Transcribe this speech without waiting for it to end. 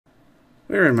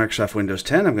We're in Microsoft Windows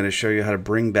 10. I'm going to show you how to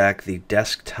bring back the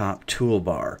Desktop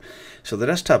Toolbar. So the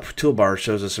Desktop Toolbar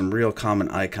shows us some real common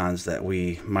icons that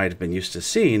we might have been used to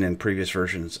seeing in previous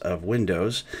versions of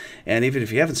Windows. And even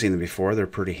if you haven't seen them before, they're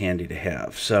pretty handy to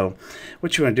have. So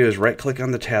what you want to do is right-click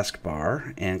on the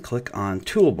taskbar and click on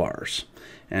Toolbars.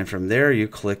 And from there you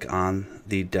click on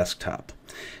the desktop.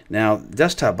 Now,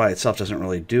 desktop by itself doesn't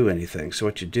really do anything, so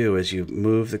what you do is you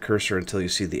move the cursor until you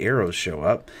see the arrows show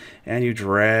up, and you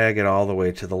drag it all the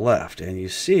way to the left, and you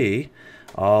see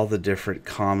all the different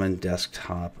common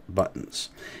desktop buttons.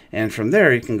 And from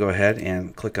there you can go ahead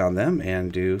and click on them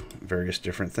and do various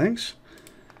different things,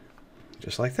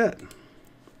 just like that.